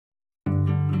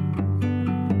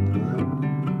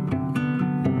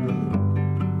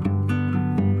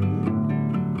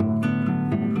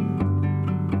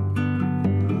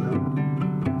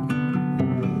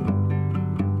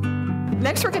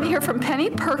Next, we're going to hear from Penny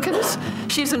Perkins.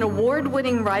 She's an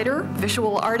award-winning writer,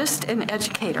 visual artist, and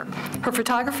educator. Her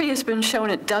photography has been shown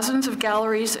at dozens of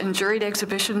galleries and juried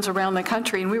exhibitions around the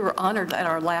country, and we were honored at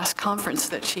our last conference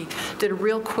that she did a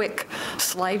real quick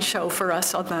slideshow for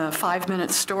us on the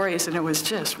 5-minute stories, and it was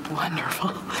just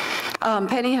wonderful.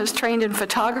 Penny has trained in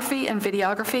photography and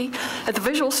videography at the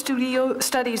Visual Studio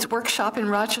Studies Workshop in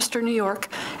Rochester, New York,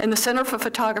 and the Center for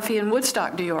Photography in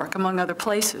Woodstock, New York, among other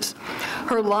places.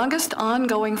 Her longest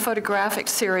ongoing photographic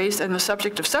series, and the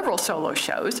subject of several solo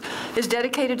shows, is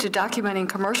dedicated to documenting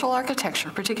commercial architecture,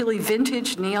 particularly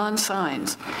vintage neon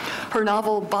signs. Her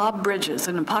novel, Bob Bridges,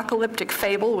 an apocalyptic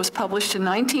fable, was published in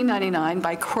 1999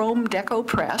 by Chrome Deco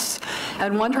Press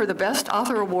and won her the Best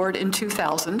Author Award in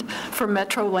 2000 from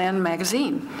Metroland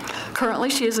magazine. Currently,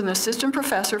 she is an assistant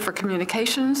professor for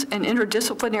communications and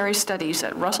interdisciplinary studies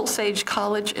at Russell Sage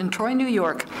College in Troy, New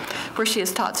York, where she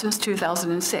has taught since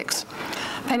 2006.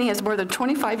 Penny has more than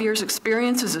 25 years'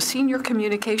 experience as a senior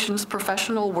communications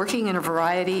professional working in a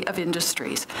variety of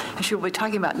industries. And she will be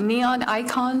talking about neon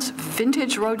icons,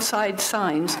 vintage roadside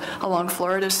signs along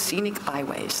Florida's scenic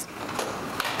byways.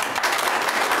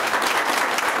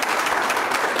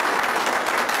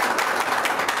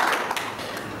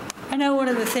 I know one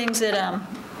of the things that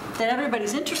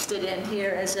everybody's interested in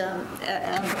here as an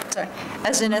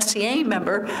SCA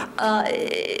member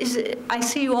is I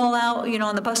see you all out,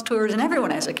 on the bus tours, and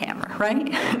everyone has a camera,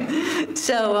 right?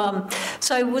 So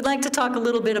I would like to talk a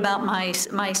little bit about my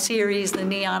series, the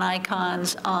neon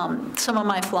icons, some of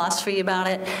my philosophy about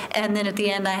it, and then at the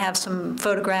end I have some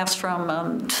photographs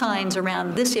from signs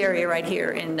around this area right here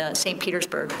in St.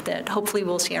 Petersburg that hopefully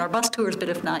we'll see on our bus tours, but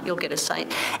if not, you'll get a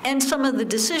sight. And some of the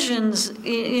decisions,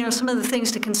 some of the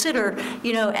things to consider,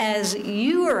 as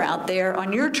you are out there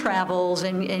on your travels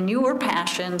and your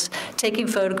passions, taking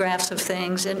photographs of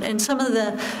things, and some of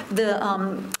the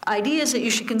ideas that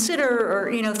you should consider or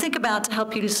think about to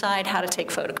help you decide how to take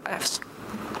photographs.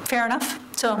 Fair enough?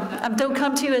 So I don't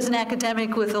come to you as an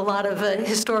academic with a lot of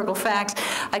historical facts.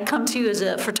 I come to you as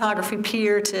a photography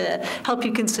peer to help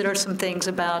you consider some things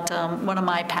about one of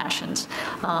my passions.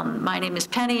 My name is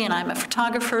Penny, and I'm a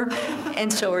photographer,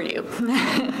 and so are you.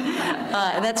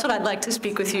 And that's what I'd like to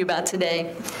speak with you about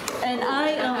today. And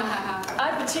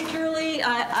I particularly,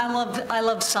 I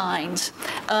love signs,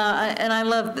 and I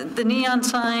love the neon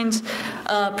signs,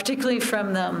 particularly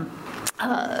from the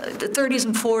 30s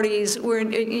and 40s, where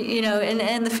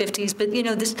and the 50s, but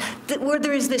where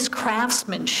there is this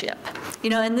craftsmanship,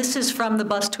 and this is from the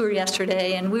bus tour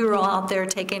yesterday, and we were all out there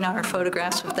taking our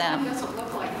photographs with them.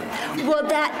 Well,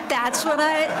 that's what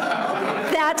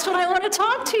I want to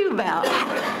talk to you about.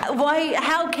 Why?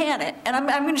 How can it? And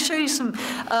I'm going to show you some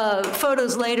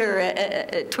photos later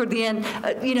toward the end.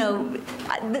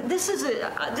 This is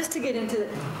just to get into.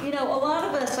 A lot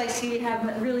of us I see have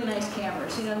really nice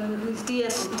cameras.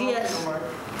 These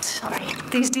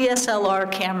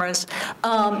DSLR cameras.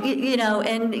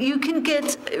 And you can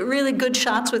get really good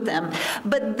shots with them.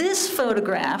 But this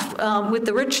photograph with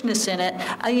the richness in it,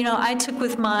 I took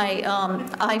with my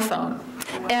iPhone,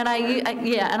 and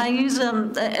I use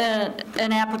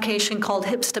an application called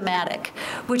Hipstamatic,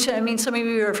 which some of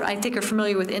you I think are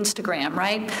familiar with Instagram,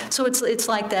 right? So it's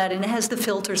like that, and it has the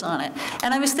filters on it.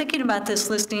 And I was thinking about this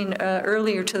listening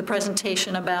earlier to the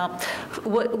presentation about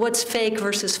what's fake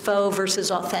versus faux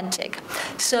versus authentic.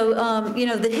 So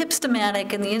the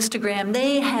Hipstamatic and the Instagram,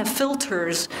 they have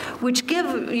filters which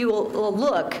give you a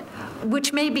look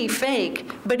which may be fake,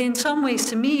 but in some ways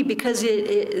to me, because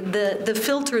the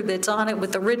filter that's on it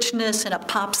with the richness and it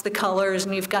pops the colors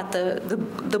and you've got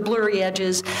the blurry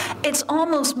edges, it's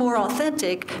almost more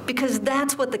authentic because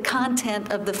that's what the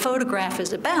content of the photograph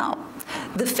is about.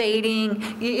 The fading,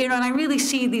 and I really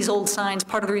see these old signs.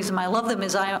 Part of the reason I love them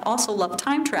is I also love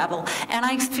time travel, and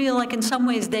I feel like in some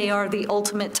ways they are the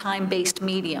ultimate time-based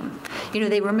medium.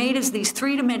 They were made as these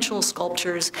three-dimensional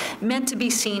sculptures meant to be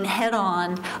seen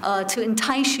head-on, to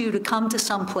entice you to come to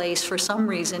some place for some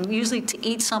reason, usually to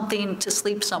eat something, to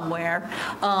sleep somewhere,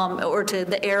 or to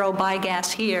the Aero buy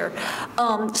gas here.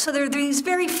 So there are these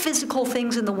very physical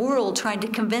things in the world trying to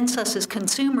convince us as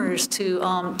consumers to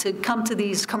come to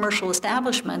these commercial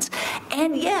establishments,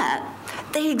 and yet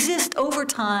they exist over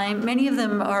time. Many of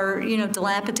them are,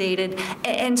 dilapidated,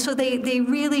 and so they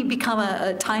really become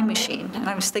a time machine. And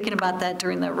I was thinking about that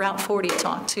during the Route 40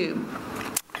 talk too.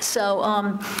 So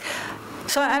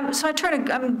I'm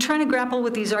trying to grapple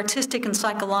with these artistic and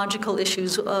psychological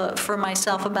issues for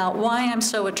myself about why I'm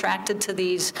so attracted to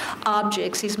these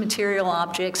objects, these material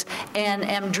objects, and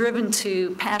am driven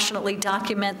to passionately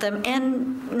document them,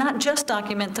 and not just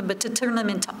document them, but to turn them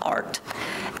into art.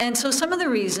 And so some of the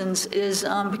reasons is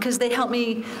because they help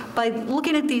me, by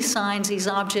looking at these signs, these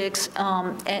objects,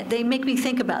 they make me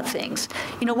think about things.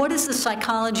 You know, what is the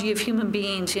psychology of human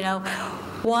beings, you know?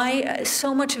 Why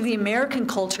so much of the American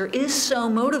culture is so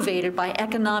motivated by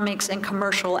economics and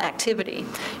commercial activity,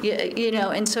 you know,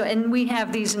 and we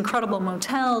have these incredible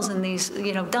motels and these,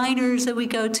 you know, diners that we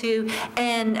go to,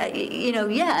 and you know,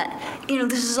 yet, you know,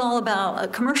 this is all about a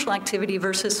commercial activity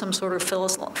versus some sort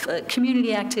of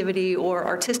community activity or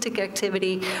artistic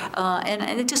activity,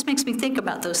 and it just makes me think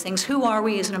about those things. Who are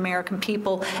we as an American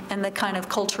people, and the kind of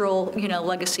cultural, you know,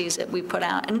 legacies that we put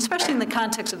out, and especially in the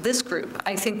context of this group,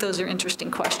 I think those are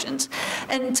interesting questions.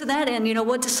 And to that end, you know,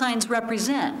 what do signs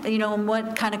represent? You know, and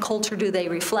what kind of culture do they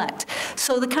reflect?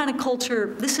 So the kind of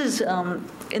culture, this is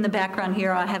in the background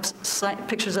here, I have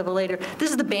pictures of it later.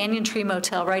 This is the Banyan Tree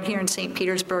Motel right here in St.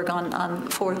 Petersburg on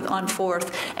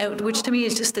 4th, which to me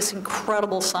is just this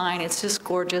incredible sign. It's just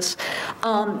gorgeous.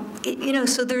 You know,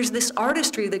 so there's this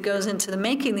artistry that goes into the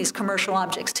making these commercial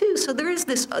objects too. So there is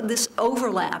this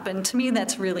overlap, and to me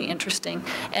that's really interesting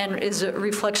and is a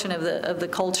reflection of the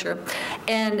culture.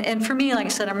 And for me, like I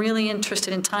said, I'm really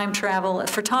interested in time travel.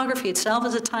 Photography itself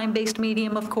is a time-based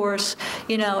medium, of course,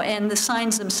 you know, and the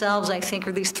signs themselves, I think,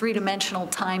 are these three-dimensional,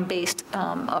 time-based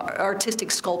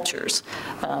artistic sculptures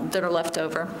that are left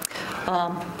over.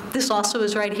 This also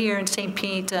is right here in St.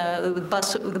 Pete. The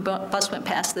bus went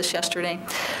past this yesterday.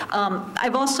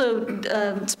 I've also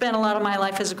spent a lot of my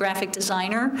life as a graphic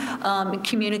designer,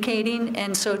 communicating,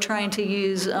 and so trying to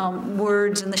use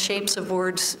words and the shapes of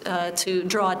words to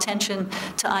draw attention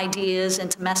to ideas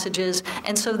and to messages,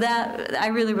 and so that I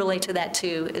really relate to that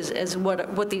too, as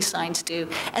what these signs do,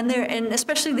 and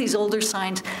especially these older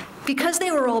signs, because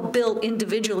they were all built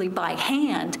individually by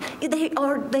hand. They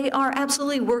are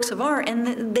absolutely works of art,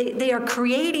 and they are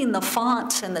creating the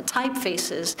fonts and the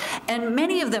typefaces, and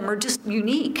many of them are just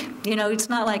unique. You know, it's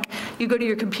not like you go to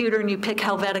your computer and you pick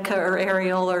Helvetica or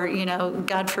Arial or, you know,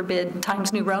 God forbid,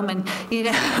 Times New Roman, you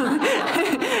know,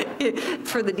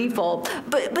 for the default.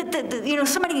 But you know,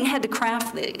 somebody had to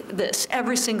craft this,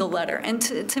 every single letter, and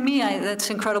to me, that's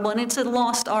incredible, and it's a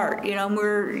lost art. You know,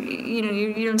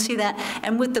 you don't see that,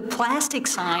 and with the plastic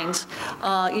signs,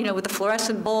 you know, with the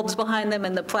fluorescent bulbs behind them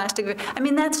and the plastic, I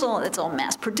mean, it's all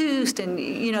mass produced, and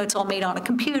you know, it's all made on a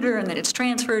computer, and then it's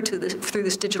transferred through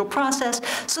this digital process.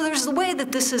 So there's the way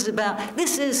that this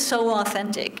is so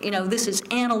authentic. You know, this is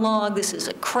analog. This is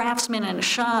a craftsman in a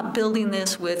shop building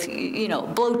this with, you know,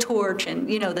 blowtorch and,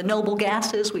 you know, the noble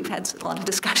gases. We've had a lot of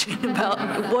discussion about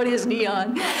what is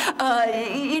neon.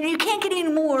 You can't get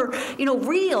any more, you know,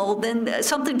 real than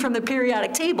something from the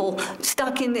periodic table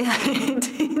stuck into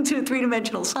a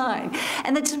three-dimensional sign.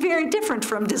 And that's very different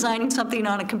from designing something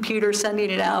on a computer, sending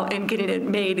it out, and getting it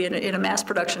made in a mass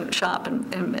production shop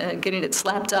and getting it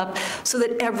slapped up so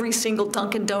that every single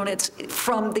Dunkin' Donuts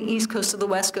from the East Coast to the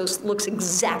West Coast looks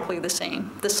exactly the same.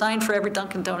 The sign for every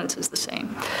Dunkin' Donuts is the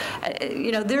same.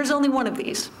 You know, there's only one of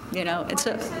these. You know, it's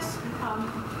a.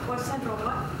 What central?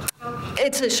 What?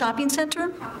 It's a shopping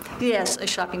center. Yes, a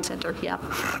shopping center. Yeah.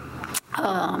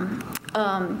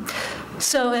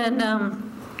 So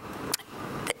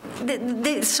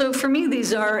for me,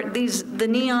 the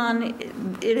neon.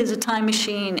 It is a time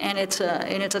machine, and it's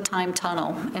a time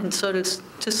tunnel. And so to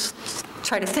just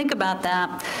try to think about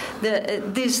that,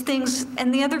 these things,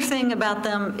 and the other thing about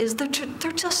them is they're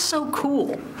just so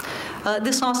cool.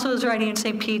 This also is right in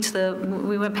St. Pete's.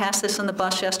 We went past this on the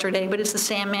bus yesterday, but it's the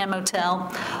Sandman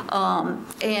Motel,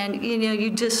 and you know,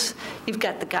 you've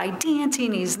got the guy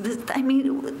dancing. I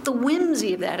mean, the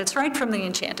whimsy of that. It's right from the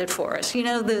Enchanted Forest. You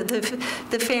know,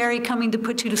 the fairy coming to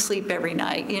put you to sleep every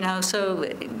night. You know,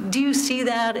 so do you see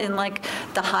that in like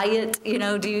the Hyatt? You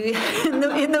know, do you in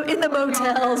the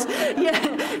motels? Yeah.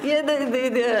 You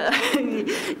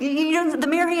know, the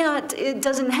Marriott, it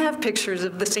doesn't have pictures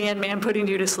of the Sandman putting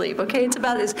you to sleep. Okay, it's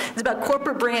about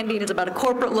corporate branding. It's about a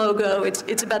corporate logo.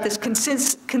 It's about this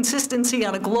consistency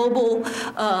on a global,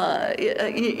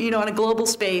 you know, on a global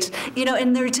space. You know,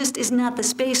 and there just is not the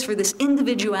space for this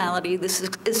individuality, this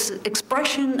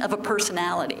expression of a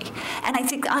personality. And I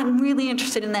think I'm really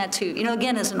interested in that too. You know,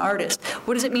 again, as an artist,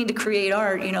 what does it mean to create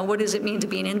art? You know, what does it mean to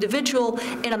be an individual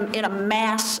in a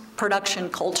mass production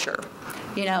culture?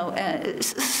 You know,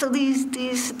 so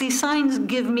these signs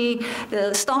give me,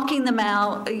 stalking them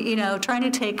out, you know, trying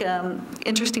to take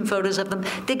interesting photos of them.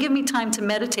 They give me time to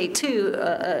meditate too,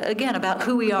 again, about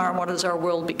who we are and what does our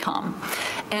world become.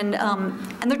 And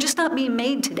they're just not being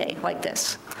made today like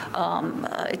this.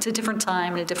 It's a different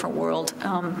time and a different world.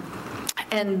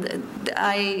 And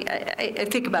I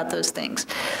think about those things.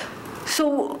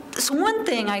 So one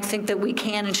thing I think that we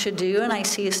can and should do, and I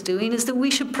see us doing, is that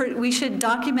we should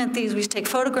document these. We should take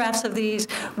photographs of these.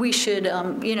 We should,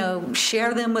 you know,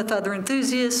 share them with other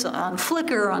enthusiasts on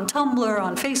Flickr, on Tumblr,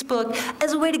 on Facebook,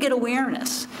 as a way to get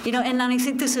awareness. You know, and I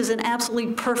think this is an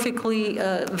absolutely perfectly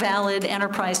valid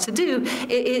enterprise to do.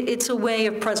 It's a way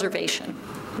of preservation.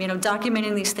 You know,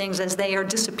 documenting these things as they are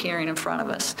disappearing in front of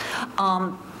us.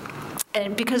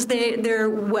 And because they're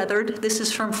weathered. This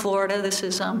is from Florida. This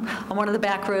is on one of the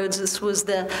back roads. This was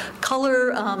the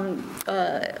color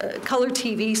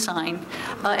TV sign.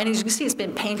 And as you can see, it's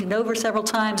been painted over several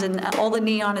times, and all the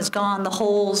neon is gone. The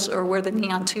holes are where the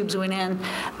neon tubes went in.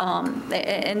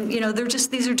 And you know,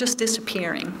 these are just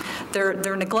disappearing.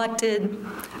 They're neglected,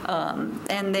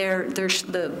 and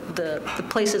the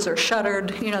places are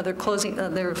shuttered. You know, they're closing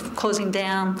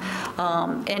down.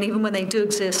 And even when they do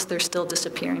exist, they're still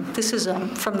disappearing. This is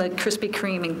from the Krispy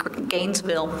Kreme in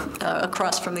Gainesville,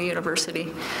 across from the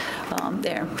university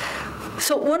there.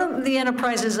 So one of the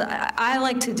enterprises I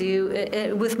like to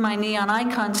do with my Neon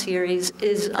Icon series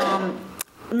is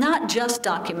not just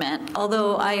document,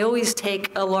 although I always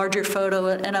take a larger photo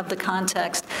and of the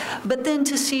context, but then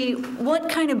to see what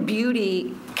kind of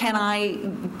beauty can I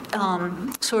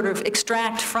sort of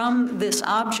extract from this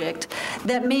object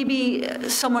that maybe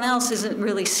someone else isn't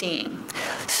really seeing.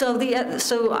 So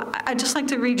I'd just like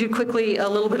to read you quickly a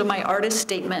little bit of my artist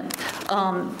statement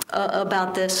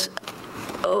about this.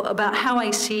 About how I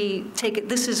see,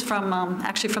 this is from,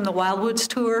 actually from the Wildwoods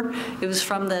tour. It was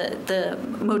from the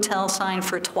motel sign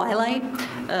for Twilight,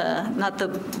 not the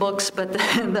books, but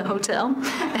the hotel.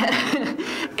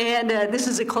 And this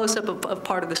is a close-up of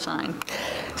part of the sign.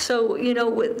 So, you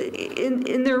know,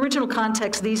 in their original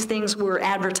context, these things were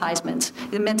advertisements.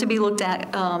 They're meant to be looked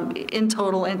at in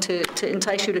total and to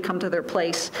entice you to come to their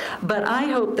place. But I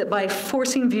hope that by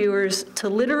forcing viewers to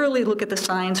literally look at the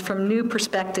signs from new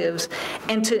perspectives,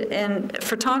 and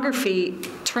photography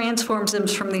transforms them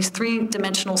from these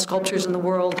three-dimensional sculptures in the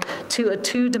world to a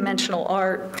two-dimensional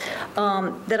art,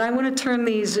 that I want to turn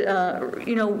these,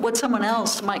 you know, what someone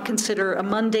else might consider a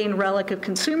mundane relic of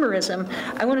consumerism,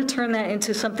 I want to turn that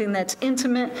into something that's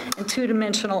intimate and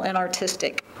two-dimensional and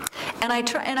artistic. And I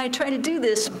try to do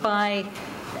this by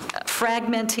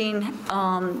fragmenting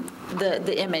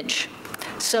the image.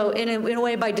 So in a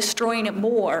way, by destroying it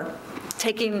more,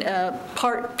 taking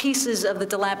pieces of the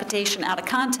dilapidation out of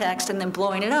context and then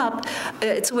blowing it up,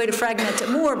 it's a way to fragment it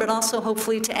more, but also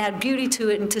hopefully to add beauty to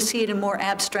it and to see it in more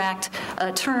abstract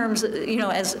terms, you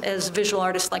know, as visual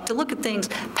artists like to look at things,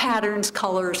 patterns,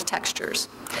 colors, textures.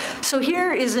 So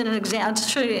here is an example. I'll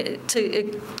just show you a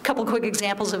couple quick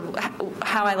examples of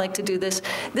how I like to do this.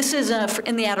 This is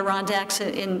in the Adirondacks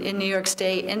in New York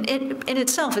State, and it in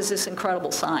itself is this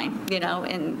incredible sign, you know,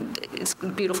 and it's a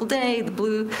beautiful day, the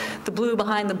blue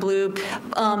behind the blue.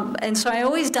 And so I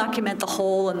always document the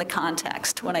whole and the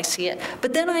context when I see it.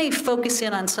 But then I focus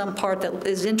in on some part that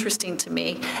is interesting to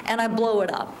me, and I blow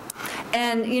it up.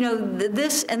 And, you know,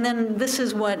 this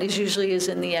is what usually is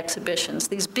in the exhibitions,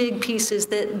 these big pieces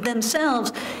that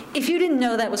themselves, if you didn't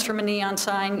know that was from a neon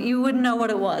sign, you wouldn't know what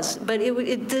it was. But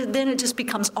then it just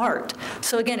becomes art.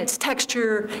 So again, it's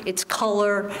texture, it's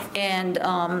color, and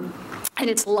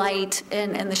it's light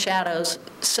and the shadows.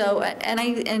 So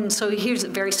so here's the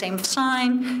very same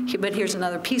sign, but here's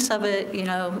another piece of it, you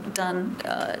know, done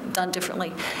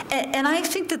differently. And I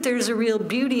think that there's a real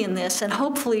beauty in this, and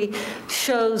hopefully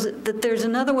shows that there's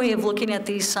another way of looking at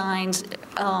these signs.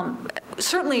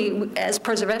 Certainly, as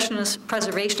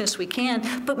preservationists we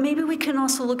can, but maybe we can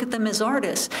also look at them as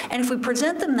artists. And if we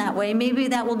present them that way, maybe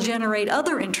that will generate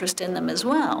other interest in them as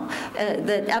well.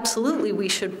 That absolutely we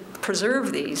should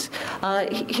preserve these.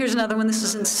 Here's another one. This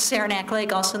is in Saranac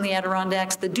Lake, also in the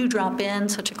Adirondacks. The Dewdrop Inn,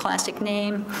 such a classic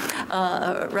name,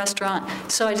 restaurant.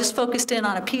 So I just focused in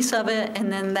on a piece of it,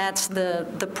 and then that's the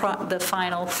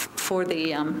final for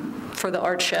the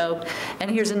art show.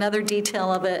 And here's another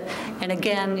detail of it. And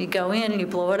again, you go in and you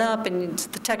blow it up, and it's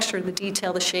the texture, the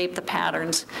detail, the shape, the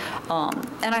patterns.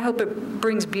 And I hope it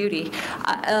brings beauty.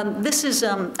 This is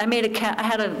I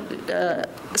had a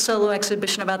solo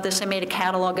exhibition about this. I made a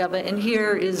catalog of it, and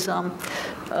here is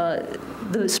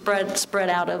the spread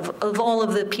out of all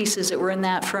of the pieces that were in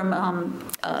that from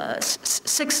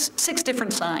six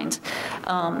different signs.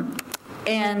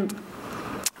 And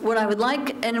what I would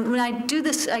like, and when I do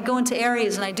this, I go into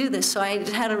areas and I do this. So I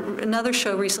had another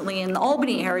show recently in the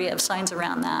Albany area of signs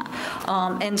around that.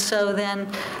 And so then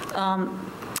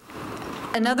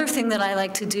another thing that I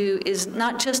like to do is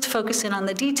not just focus in on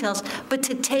the details, but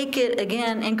to take it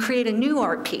again and create a new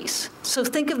art piece. So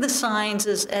think of the signs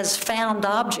as found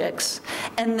objects,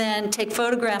 and then take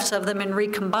photographs of them and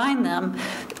recombine them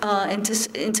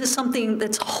into something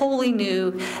that's wholly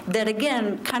new that,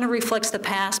 again, kind of reflects the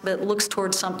past but looks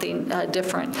towards something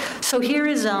different. So here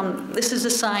is, this is a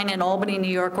sign in Albany, New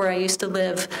York, where I used to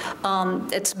live.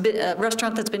 It's a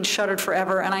restaurant that's been shuttered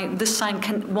forever, and this sign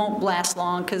won't last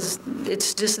long because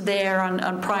it's just there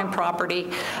on prime property.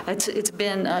 It's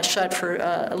been shut for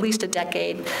at least a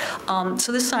decade.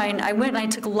 So this sign, I went and I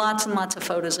took lots and lots of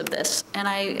photos of this. And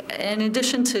in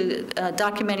addition to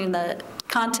documenting the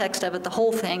context of it, the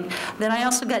whole thing, then I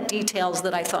also got details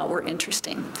that I thought were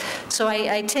interesting. So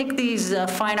I take these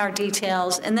fine art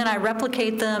details, and then I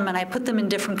replicate them, and I put them in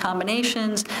different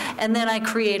combinations, and then I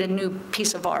create a new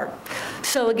piece of art.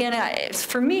 So again,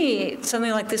 for me,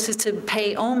 something like this is to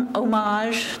pay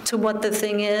homage to what the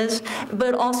thing is,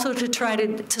 but also to try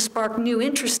to spark new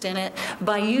interest in it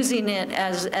by using it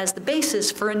as the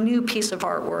basis for a new piece of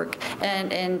artwork,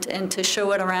 and to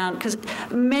show it around, because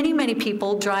many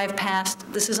people drive past.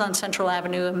 This is on Central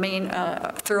Avenue, a main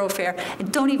thoroughfare,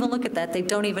 and don't even look at that. They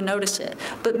don't even notice it.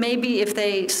 But maybe if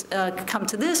they come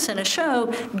to this in a show,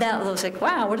 they'll say,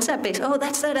 wow, what is that base? Oh,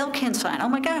 that's that Elkin sign. Oh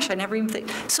my gosh, I never even think.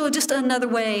 So just another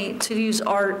way to use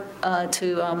art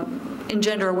to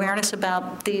engender awareness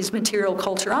about these material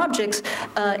culture objects,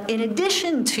 in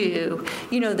addition to,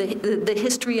 the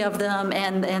history of them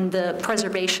and the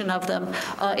preservation of them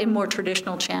in more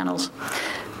traditional channels.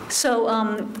 So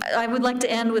I would like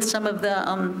to end with some of the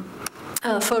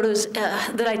photos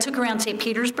that I took around St.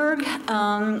 Petersburg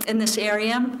in this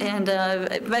area, and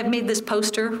I've made this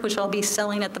poster, which I'll be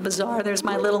selling at the bazaar. There's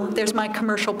my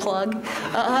commercial plug,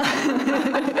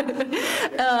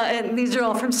 and these are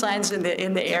all from signs in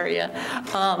the area.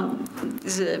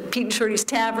 There's a Pete and Shorty's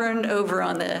Tavern over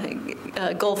on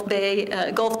the Gulf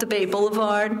to Bay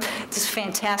Boulevard. It's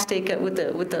fantastic with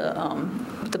the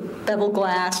bevel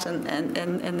glass and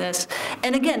this.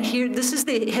 And again, here, this is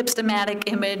the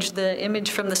hipstamatic image, the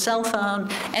image from the cell phone,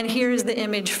 and here's the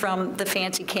image from the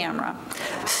fancy camera.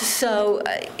 So,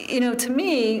 to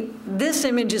me, this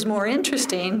image is more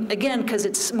interesting, again, because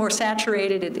it's more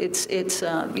saturated, it's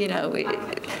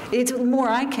more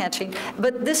eye-catching,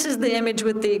 but this is the image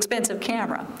with the expensive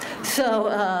camera. So,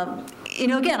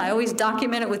 again, I always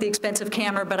document it with the expensive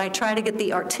camera, but I try to get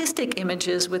the artistic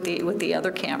images with the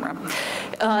other camera.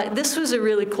 This was a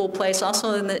really cool place,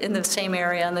 also in the same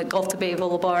area on the Gulf to Bay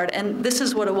Boulevard, and this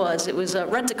is what it was. It was a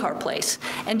rent-a-car place,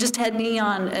 and just had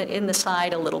neon in the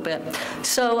side a little bit.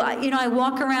 So, I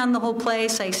walk around the whole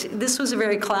place. This was a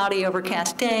very cloudy,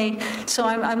 overcast day, so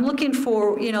I'm looking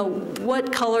for,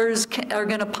 what colors are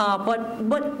going to pop,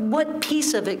 what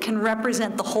piece of it can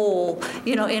represent the whole,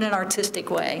 in an artistic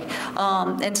way.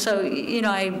 And so,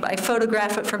 I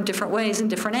photograph it from different ways and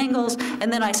different angles,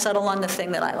 and then I settle on the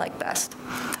thing that I like best.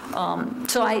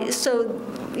 That's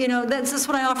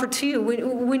what I offer to you.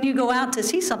 When you go out to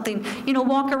see something,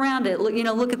 walk around it,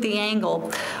 look at the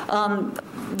angle.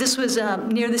 This was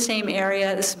near the same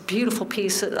area, this beautiful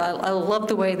piece. I love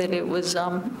the way that it was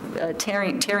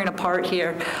tearing apart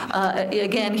here.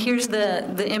 Again, here's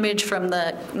the image from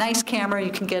the nice camera.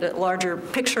 You can get a larger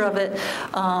picture of it.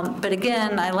 But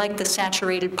again, I like the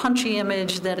saturated, punchy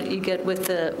image that you get with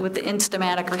the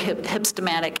instamatic or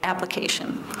hipstamatic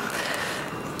application.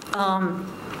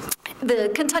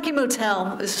 The Kentucky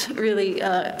Motel is really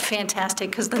fantastic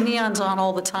because the neon's on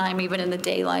all the time, even in the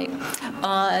daylight.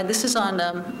 This is on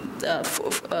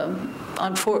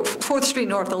 4th Street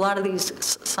North. A lot of these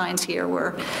signs here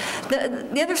were.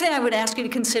 The other thing I would ask you to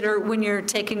consider when you're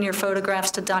taking your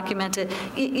photographs to document it,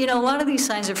 a lot of these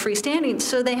signs are freestanding,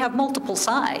 so they have multiple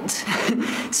sides.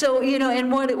 So,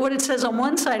 and what it says on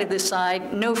one side of this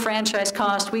side, no franchise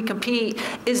cost, we compete,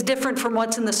 is different from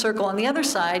what's in the circle on the other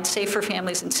side, safe for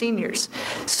families and seniors.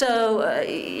 So,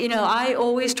 I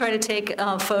always try to take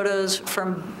photos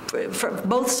from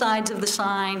both sides of the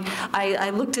sign. I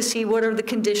look to see what are the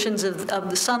conditions of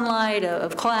the sunlight,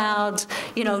 of clouds,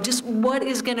 just what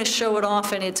is going to show it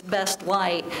off in its best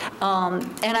light.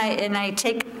 And I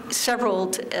take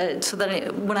several so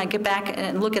that when I get back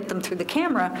and look at them through the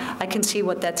camera, I can see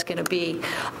what that's going to be.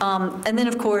 And then,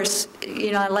 of course,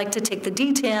 I like to take the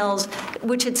details,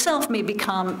 which itself may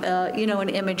become, an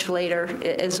image later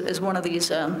as one of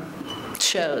these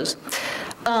shows.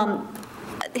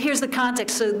 Here's the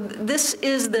context. So this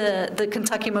is the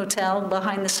Kentucky Motel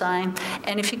behind the sign.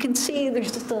 And if you can see,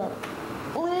 there's just a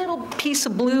piece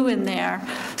of blue in there.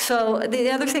 So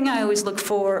the other thing I always look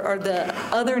for are the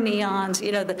other neons,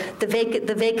 you know,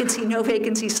 the vacancy, no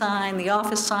vacancy sign, the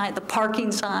office sign, the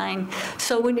parking sign.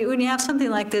 So when you have something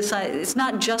like this, it's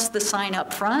not just the sign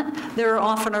up front. There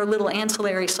often are little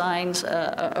ancillary signs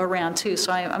around too.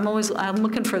 So I'm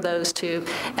looking for those too.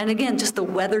 And again, just the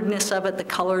weatheredness of it, the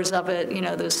colors of it, you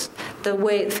know, the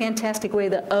fantastic way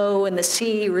the O and the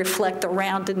C reflect the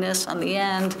roundedness on the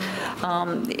end.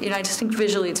 You know, I just think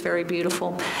visually it's very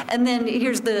beautiful. And then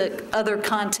here's the other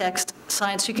context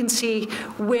sign, so you can see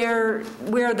where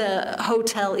the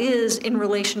hotel is in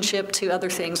relationship to other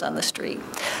things on the street.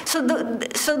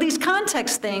 So these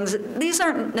context things, these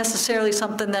aren't necessarily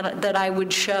something that I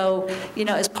would show, you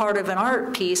know, as part of an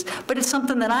art piece, but it's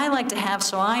something that I like to have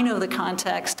so I know the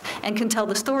context and can tell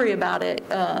the story about it,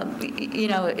 you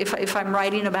know, if I'm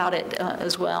writing about it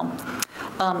as well.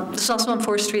 This is also on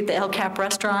 4th Street, the El Cap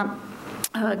restaurant.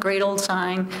 Great old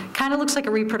sign. Kind of looks like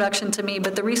a reproduction to me,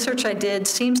 but the research I did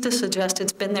seems to suggest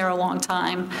it's been there a long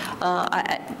time.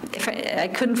 I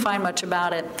couldn't find much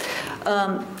about it.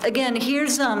 Again,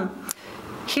 here's the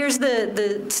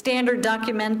standard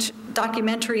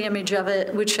documentary image of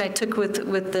it, which I took with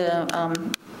the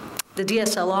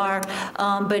DSLR,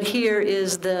 but here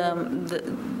is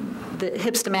the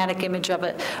hipstamatic image of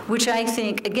it, which I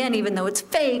think, again, even though it's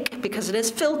fake, because it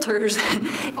has filters,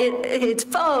 it's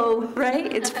faux,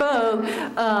 right? It's faux,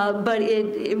 but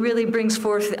it really brings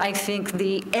forth, I think,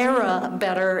 the era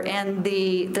better and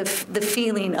the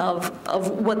feeling of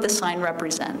what the sign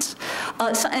represents.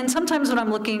 And sometimes when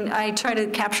I'm looking, I try to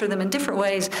capture them in different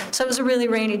ways. So it was a really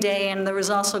rainy day, and there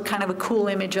was also kind of a cool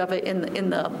image of it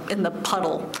in the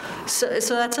puddle. So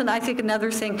that's, I think, another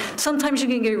thing. Sometimes you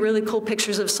can get really cool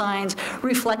pictures of signs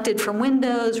reflected from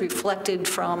windows, reflected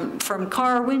from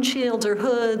car windshields or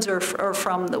hoods, or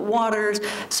from the waters.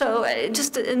 So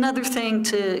just another thing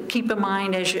to keep in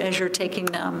mind as you're taking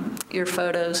your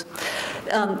photos.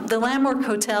 The Landmark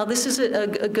Hotel, this is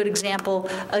a good example.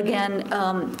 Again,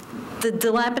 the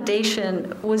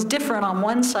dilapidation was different on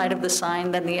one side of the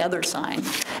sign than the other sign.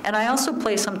 And I also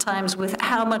play sometimes with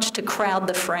how much to crowd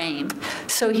the frame.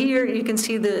 So here you can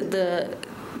see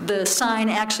the sign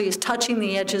actually is touching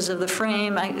the edges of the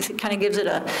frame. It kind of gives it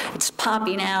it's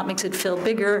popping out, makes it feel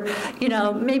bigger. You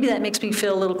know, maybe that makes me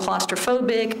feel a little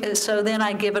claustrophobic, so then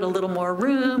I give it a little more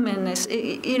room, and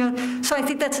you know, so I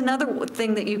think that's another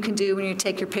thing that you can do when you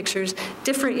take your pictures,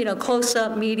 different, you know, close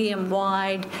up, medium,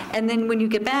 wide, and then when you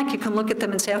get back, you can look at them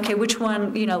and say, okay, which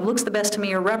one, you know, looks the best to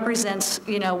me or represents,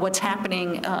 you know, what's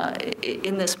happening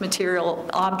in this material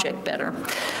object better.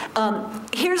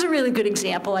 Here's a really good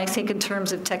example, I think, in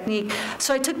terms of technique.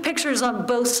 So I took pictures on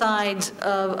both sides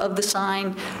of the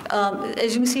sign.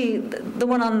 As you can see, the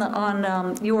one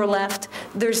on your left,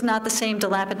 there's not the same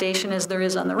dilapidation as there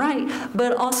is on the right,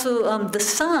 but also the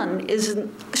sun is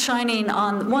shining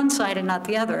on one side and not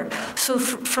the other. So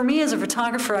for me as a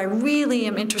photographer, I really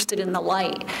am interested in the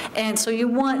light, and so you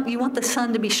want the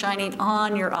sun to be shining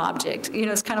on your object. You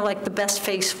know, it's kind of like the best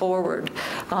face forward.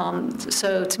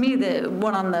 So to me, the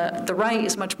one on the right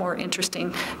is much more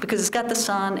interesting because it's got the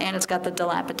sun and it's got the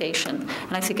dilapidation,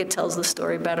 and I think it tells the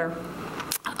story better.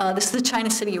 This is the China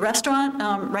City restaurant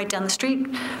right down the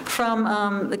street from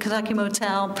the Kentucky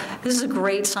Motel. This is a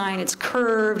great sign. It's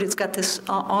curved. It's got this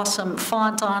awesome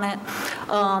font on it.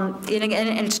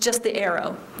 And it's just the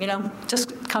arrow, you know,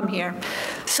 just come here.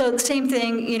 So the same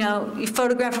thing, you know, you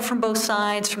photograph it from both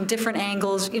sides, from different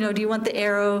angles. You know, do you want the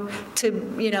arrow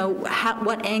to, you know,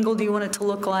 what angle do you want it to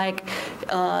look like?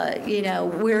 You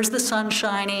know, where's the sun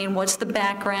shining? What's the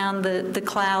background, the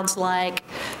clouds like?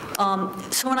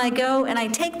 So when I go and I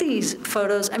take these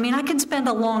photos, I mean, I can spend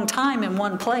a long time in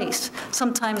one place,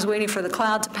 sometimes waiting for the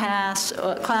clouds to pass,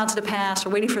 or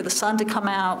waiting for the sun to come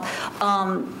out.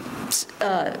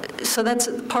 So that's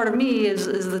part of me is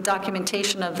the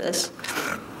documentation of this.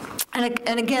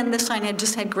 And again, this sign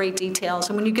just had great details.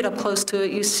 And when you get up close to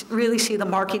it, you really see the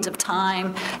markings of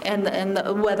time and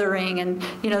the weathering. And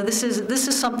you know, this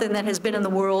is something that has been in the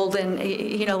world, and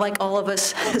you know, like all of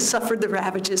us, has suffered the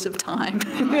ravages of time.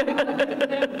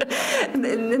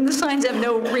 and the signs have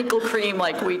no wrinkle cream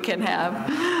like we can have.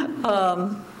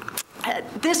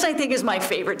 This, I think, is my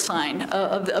favorite sign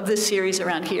of this series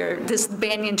around here. This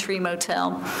Banyan Tree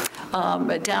Motel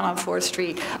down on 4th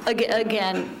Street.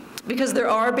 Again, because there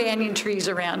are banyan trees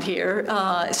around here,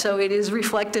 so it is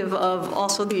reflective of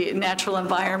also the natural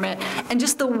environment and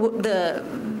just the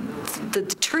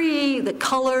tree, the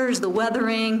colors, the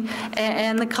weathering,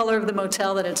 and the color of the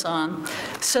motel that it's on.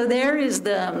 So there is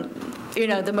the you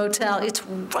know, the motel, it's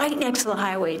right next to the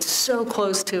highway. It's so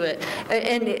close to it.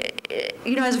 And,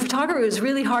 you know, as a photographer, it was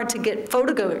really hard to get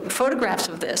photographs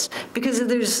of this because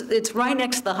it's right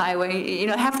next to the highway. You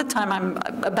know, half the time I'm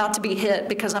about to be hit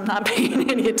because I'm not paying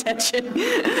any attention.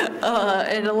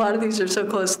 And a lot of these are so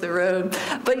close to the road.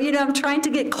 But, you know, I'm trying to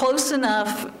get close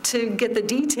enough to get the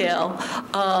detail.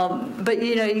 But,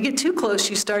 you know, you get too close,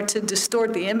 you start to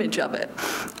distort the image of it.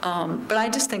 But I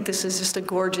just think this is just a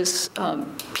gorgeous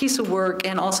piece of work,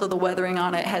 and also the weathering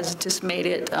on it has just made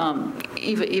it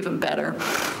even better.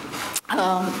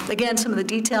 Again, some of the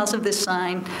details of this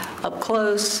sign up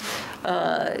close.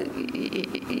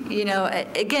 You know,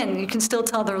 again, you can still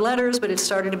tell they're letters, but it's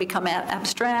starting to become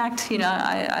abstract. You know,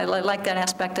 I like that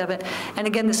aspect of it. And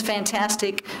again, this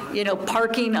fantastic, you know,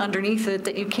 parking underneath it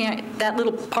that you can't, that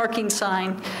little parking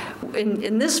sign,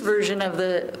 in this version of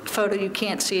the photo, you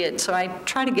can't see it. So I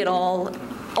try to get all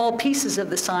pieces of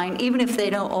the sign, even if they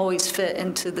don't always fit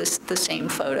into the same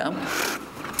photo.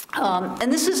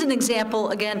 And this is an example,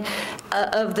 again,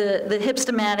 of the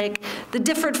hipstamatic, the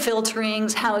different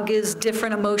filterings, how it gives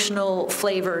different emotional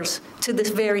flavors to this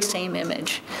very same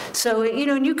image. So, you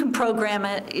know, and you can program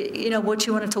it, you know, what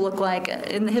you want it to look like.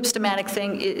 In the hipstamatic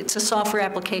thing, it's a software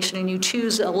application, and you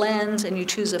choose a lens, and you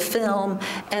choose a film,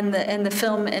 and the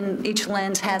film in each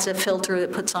lens has a filter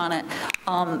that puts on it.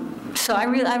 So I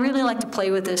really like to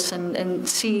play with this and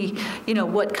see, you know,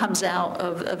 what comes out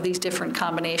of these different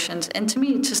combinations. And to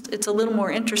me, it's a little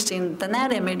more interesting than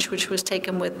that image, which was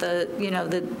taken with the, you know,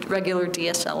 the regular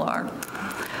DSLR.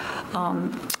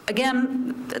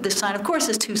 Again, this sign, of course,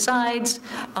 has two sides,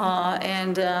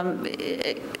 and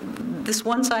this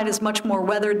one side is much more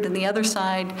weathered than the other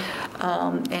side,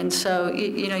 and so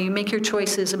you know, you make your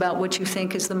choices about what you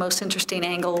think is the most interesting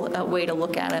angle way to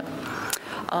look at it.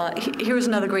 Here's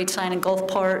another great sign in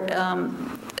Gulfport.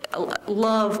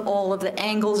 Love all of the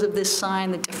angles of this sign,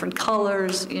 the different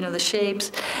colors, you know, the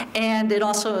shapes. And it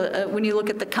also, when you look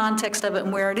at the context of it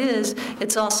and where it is,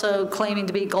 it's also claiming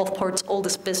to be Gulfport's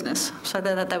oldest business. So I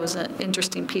thought that was an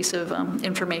interesting piece of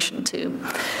information too.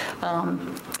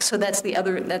 So that's the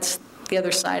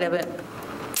other side of it.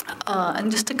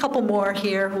 And just a couple more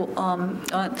here.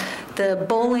 The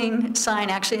bowling sign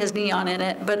actually has neon in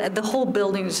it, but the whole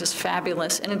building is just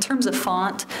fabulous. And in terms of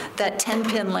font, that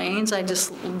 10-pin lanes,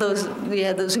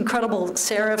 those incredible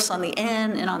serifs on the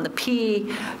N and on the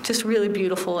P, just really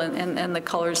beautiful, and the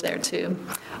colors there too.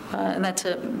 And that's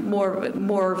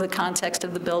more of the context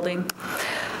of the building.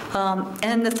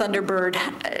 And the Thunderbird.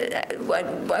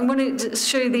 I want to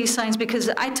show you these signs because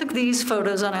I took these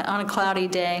photos on a cloudy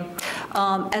day,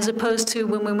 as opposed to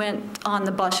when we went on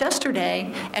the bus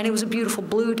yesterday, and it was a beautiful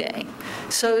blue day.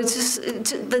 So it's just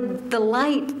the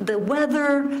light, the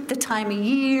weather, the time of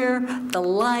year, the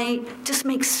light just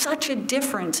makes such a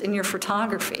difference in your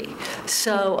photography.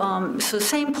 So, so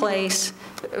same place,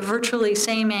 virtually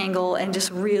same angle, and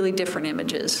just really different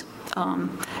images.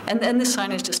 And this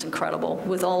sign is just incredible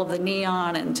with all of the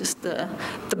neon and just the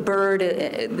bird,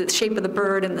 the shape of the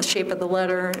bird and the shape of the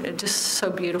letter, just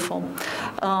so beautiful.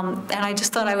 And I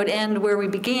just thought I would end where we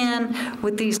began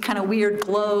with these kind of weird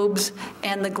globes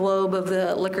and the globe of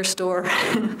the liquor store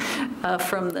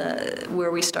from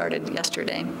where we started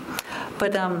yesterday.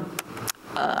 But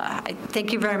I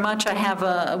thank you very much. I have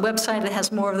a website that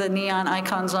has more of the neon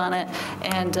icons on it,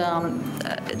 and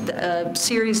a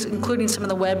series including some of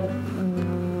the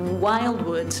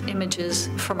Wildwoods images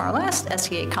from our last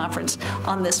SCA conference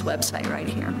on this website right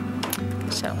here.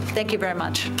 So thank you very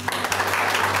much.